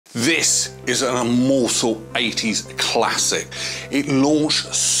This is an immortal 80s classic. It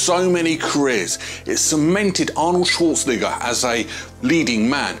launched so many careers. It cemented Arnold Schwarzenegger as a leading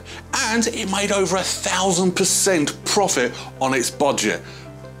man, and it made over 1,000% profit on its budget.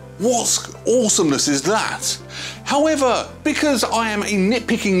 What awesomeness is that? However, because I am a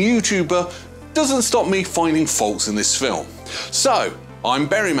nitpicking YouTuber, doesn't stop me finding faults in this film. So, I'm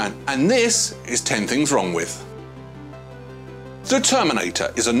Berryman, and this is 10 Things Wrong With. The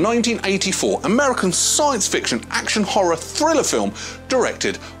Terminator is a 1984 American science fiction action horror thriller film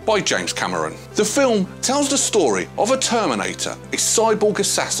directed by James Cameron. The film tells the story of a Terminator, a cyborg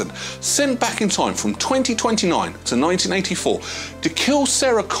assassin sent back in time from 2029 to 1984 to kill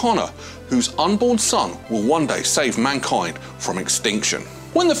Sarah Connor, whose unborn son will one day save mankind from extinction.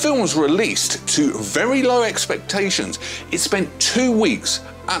 When the film was released to very low expectations, it spent 2 weeks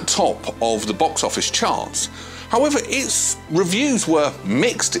at top of the box office charts. However, its reviews were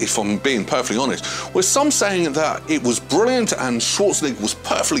mixed, if I'm being perfectly honest, with some saying that it was brilliant and Schwarzenegger was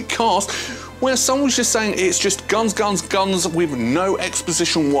perfectly cast, where some was just saying it's just guns, guns, guns with no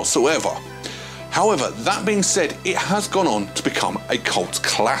exposition whatsoever. However, that being said, it has gone on to become a cult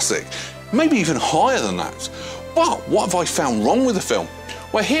classic, maybe even higher than that. But what have I found wrong with the film?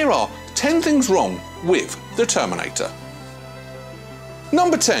 Well, here are 10 things wrong with The Terminator.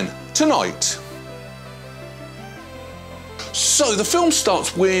 Number 10, Tonight. So the film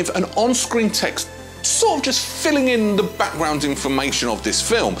starts with an on-screen text sort of just filling in the background information of this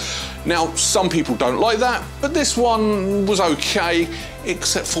film. Now, some people don't like that, but this one was okay,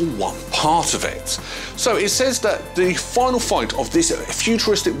 except for one part of it. So it says that the final fight of this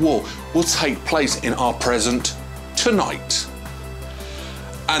futuristic war will take place in our present tonight.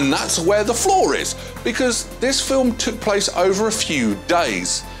 And that's where the flaw is, because this film took place over a few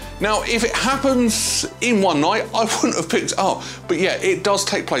days. Now, if it happens in one night, I wouldn't have picked it up. But yeah, it does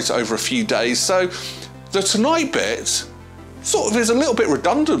take place over a few days, so the tonight bit sort of is a little bit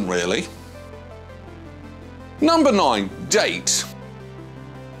redundant, really. Number 9, Date.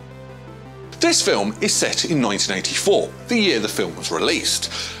 This film is set in 1984, the year the film was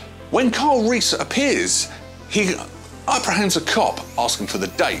released. When Reese appears, he apprehends a cop asking for the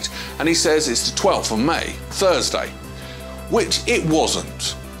date, and he says it's the 12th of May, Thursday, which it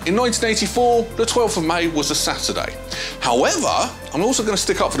wasn't. In 1984, the 12th of May was a Saturday. However, I'm also going to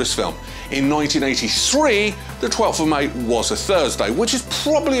stick up for this film. In 1983, the 12th of May was a Thursday, which is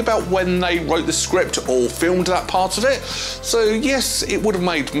probably about when they wrote the script or filmed that part of it. So yes, it would have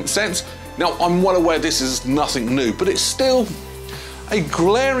made sense. Now, I'm well aware this is nothing new, but it's still a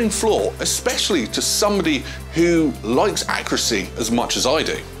glaring flaw, especially to somebody who likes accuracy as much as I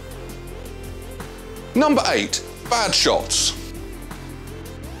do. Number 8, Bad Shots.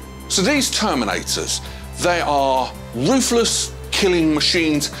 So these Terminators, they are ruthless killing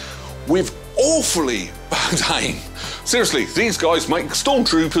machines with awfully bad aim. Seriously, these guys make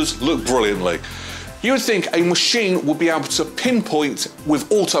stormtroopers look brilliantly. You would think a machine would be able to pinpoint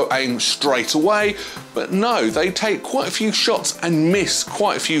with auto aim straight away, but no, they take quite a few shots and miss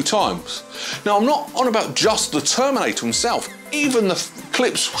quite a few times. Now, I'm not on about just the Terminator himself. Even the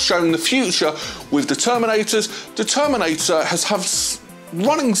clips showing the future with the Terminators, the Terminator has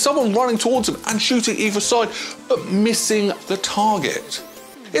someone running towards him and shooting either side, but missing the target.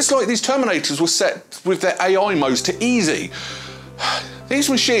 It's like these Terminators were set with their AI modes to easy. These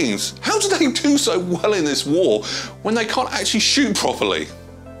machines, how do they do so well in this war when they can't actually shoot properly?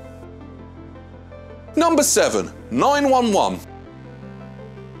 Number 7, 911.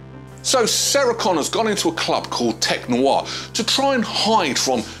 So Sarah Connor's gone into a club called Tech Noir to try and hide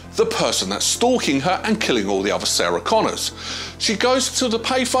from the person that's stalking her and killing all the other Sarah Connors. She goes to the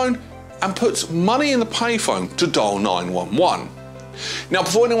payphone and puts money in the payphone to dial 911. Now,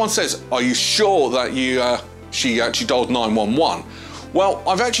 before anyone says, are you sure that she actually dialed 911? Well,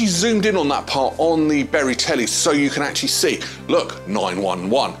 I've actually zoomed in on that part on the Berry telly so you can actually see, look,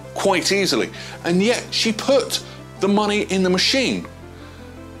 911, quite easily. And yet she put the money in the machine.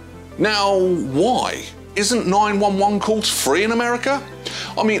 Now, why? Isn't 911 calls free in America?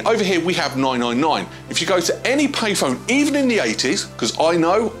 I mean, over here we have 999. If you go to any payphone, even in the 80s, because I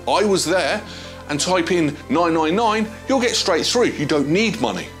know I was there, and type in 999, you'll get straight through. You don't need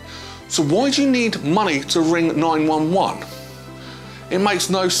money. So why do you need money to ring 911? It makes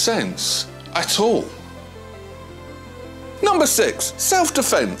no sense at all. Number 6,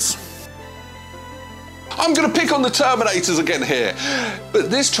 self-defense. I'm going to pick on the Terminators again here,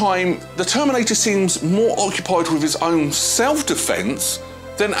 but this time the Terminator seems more occupied with his own self-defense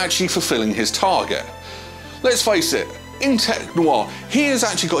than actually fulfilling his target. Let's face it, in tech noir. He has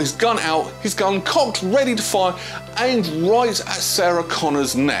actually got his gun out, his gun cocked, ready to fire, aimed right at Sarah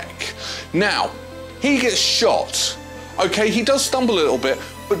Connor's neck. Now, he gets shot. Okay, he does stumble a little bit,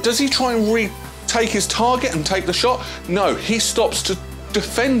 but does he try and retake his target and take the shot? No, he stops to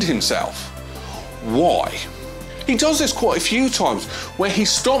defend himself. Why? He does this quite a few times, where he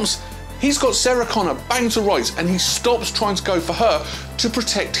stops, he's got Sarah Connor banged to rights, and he stops trying to go for her to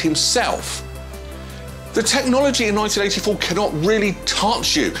protect himself. The technology in 1984 cannot really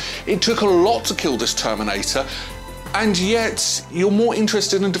touch you. It took a lot to kill this Terminator, and yet you're more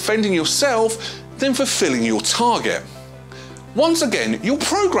interested in defending yourself than fulfilling your target. Once again, your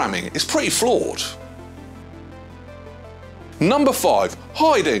programming is pretty flawed. Number 5,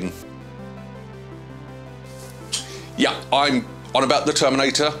 hiding. Yeah, I'm on about the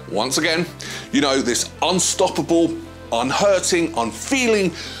Terminator once again. You know, this unstoppable, unhurting,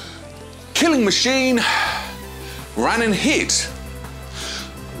 unfeeling, killing machine ran and hid.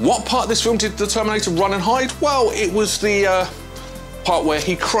 What part of this film did the Terminator run and hide? Well, it was the part where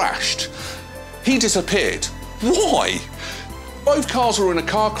he crashed. He disappeared. Why? Both cars were in a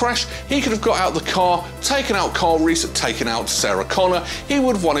car crash. He could have got out the car, taken out Reese, taken out Sarah Connor. He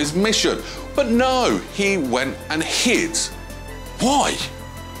would have won his mission. But no, he went and hid. Why?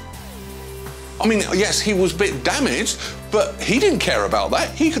 I mean, yes, he was a bit damaged, but he didn't care about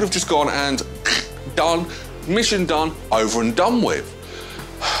that. He could have just gone and done, mission done, over and done with.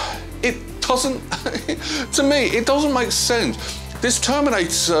 It doesn't, to me, it doesn't make sense. This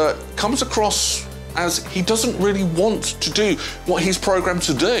Terminator comes across as he doesn't really want to do what he's programmed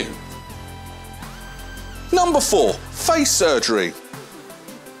to do. Number 4, face surgery.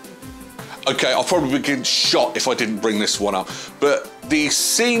 Okay, I'll probably get shot if I didn't bring this one up, but the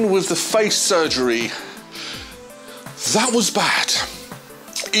scene with the face surgery, that was bad,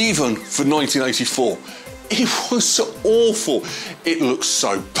 even for 1984. It was so awful. It looked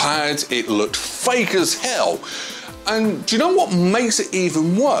so bad, it looked fake as hell. And do you know what makes it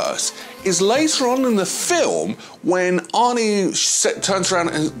even worse? Is later on in the film, when Arnie turns around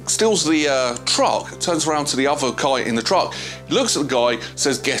and steals the truck, turns around to the other guy in the truck, looks at the guy,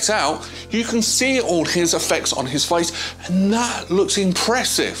 says, "Get out," you can see all his effects on his face, and that looks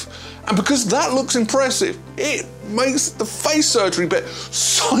impressive. And because that looks impressive, it makes the face surgery bit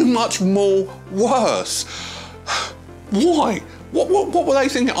so much more worse. Why? What were they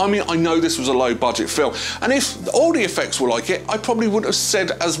thinking? I mean, I know this was a low-budget film, and if all the effects were like it, I probably wouldn't have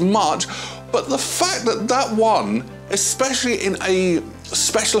said as much, but the fact that that one, especially in a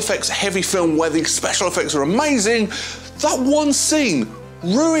special effects heavy film where the special effects are amazing, that one scene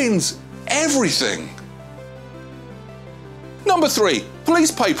ruins everything. Number 3,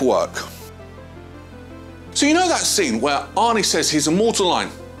 police paperwork. So you know that scene where Arnie says his immortal line,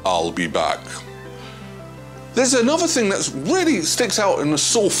 "I'll be back." There's another thing that really sticks out and is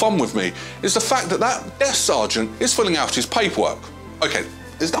sore fun with me, is the fact that that desk sergeant is filling out his paperwork. Okay,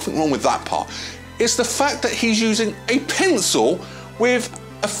 there's nothing wrong with that part. It's the fact that he's using a pencil with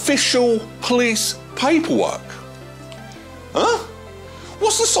official police paperwork. Huh?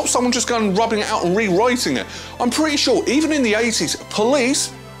 What's to stop someone just going and rubbing it out and rewriting it? I'm pretty sure even in the 80s, police,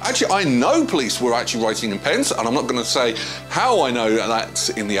 actually I know police were actually writing in pens, and I'm not going to say how I know that's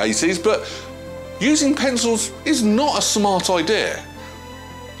in the 80s, but using pencils is not a smart idea.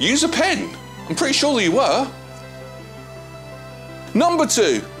 Use a pen. I'm pretty sure that you were. Number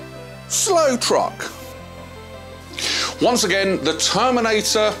 2, slow truck. Once again, the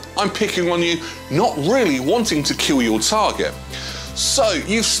Terminator, I'm picking on you, not really wanting to kill your target. So,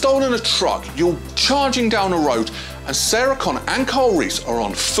 you've stolen a truck, you're charging down a road, and Sarah Connor and Reese are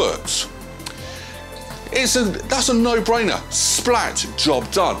on foot. That's a no-brainer. Splat, job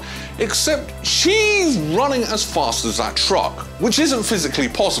done. Except she's running as fast as that truck, which isn't physically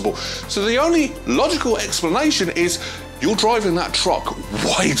possible. So the only logical explanation is you're driving that truck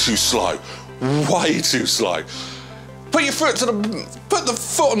way too slow, way too slow. Put the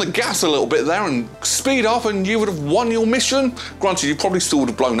foot on the gas a little bit there and speed up, and you would have won your mission. Granted, you probably still would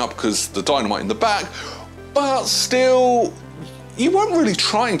have blown up because the dynamite in the back, but still, you weren't really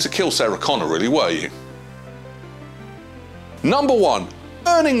trying to kill Sarah Connor, really, were you? Number 1,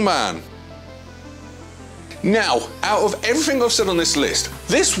 Burning Man. Now, out of everything I've said on this list,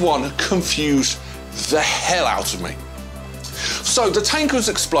 this one confused the hell out of me. So the tanker's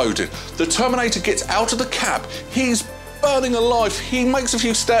exploded, the Terminator gets out of the cab, he's burning alive, he makes a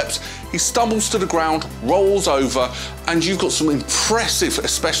few steps, he stumbles to the ground, rolls over, and you've got some impressive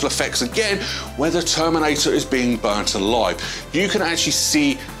special effects again where the Terminator is being burnt alive. You can actually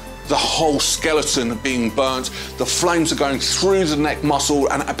see the whole skeleton being burnt, the flames are going through the neck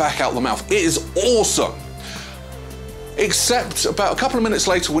muscle and back out the mouth. It is awesome. Except about a couple of minutes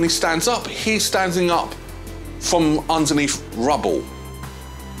later when he stands up, he's standing up from underneath rubble.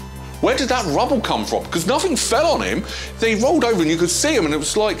 Where did that rubble come from? Because nothing fell on him. They rolled over and you could see him, and it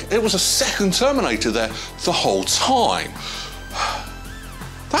was like it was a second Terminator there the whole time.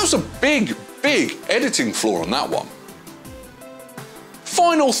 That was a big, big editing flaw on that one.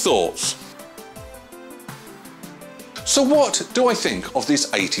 Final thoughts. So what do I think of this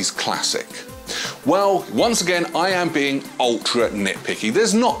 80s classic? Well, once again, I am being ultra nitpicky.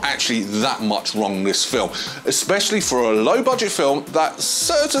 There's not actually that much wrong with this film, especially for a low-budget film that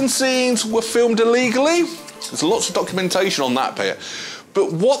certain scenes were filmed illegally. There's lots of documentation on that bit.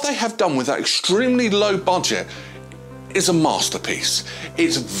 But what they have done with that extremely low budget is a masterpiece.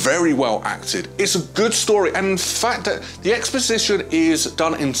 It's very well acted. It's a good story, and in fact that the exposition is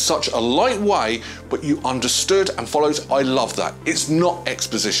done in such a light way, but you understood and followed. I love that. It's not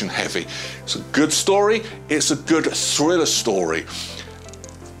exposition heavy. It's a good story. It's a good thriller story.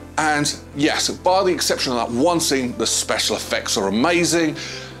 And yes, by the exception of that one scene, the special effects are amazing.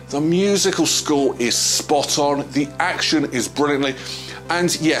 The musical score is spot on. The action is brilliantly.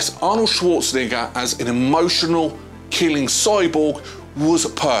 And yes, Arnold Schwarzenegger as an emotional killing cyborg was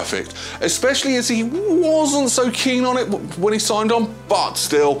perfect, especially as he wasn't so keen on it when he signed on, but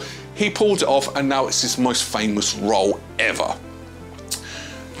still, he pulled it off, and now it's his most famous role ever.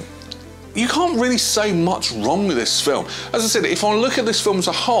 You can't really say much wrong with this film. As I said, if I look at this film as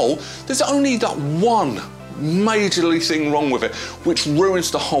a whole, there's only that one majorly thing wrong with it, which ruins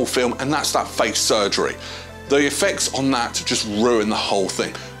the whole film, and that's that face surgery. The effects on that just ruin the whole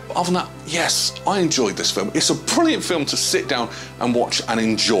thing. Other than that, yes, I enjoyed this film. It's a brilliant film to sit down and watch and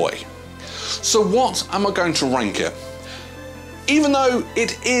enjoy. So what am I going to rank it? Even though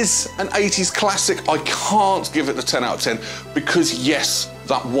it is an 80s classic, I can't give it the 10 out of 10 because yes,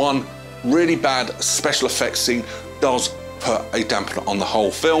 that one really bad special effects scene does put a dampener on the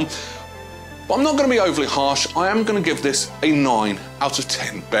whole film. But I'm not going to be overly harsh. I am going to give this a 9 out of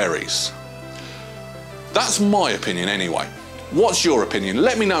 10 berries. That's my opinion anyway. What's your opinion?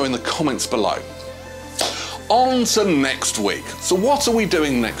 Let me know in the comments below. On to next week. So what are we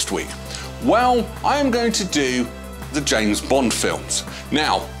doing next week? Well, I am going to do the James Bond films.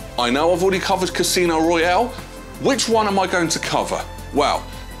 Now, I know I've already covered Casino Royale. Which one am I going to cover? Well,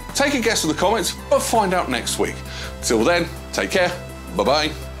 take a guess in the comments, but find out next week. Till then, take care.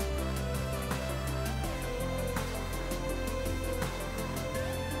 Bye-bye.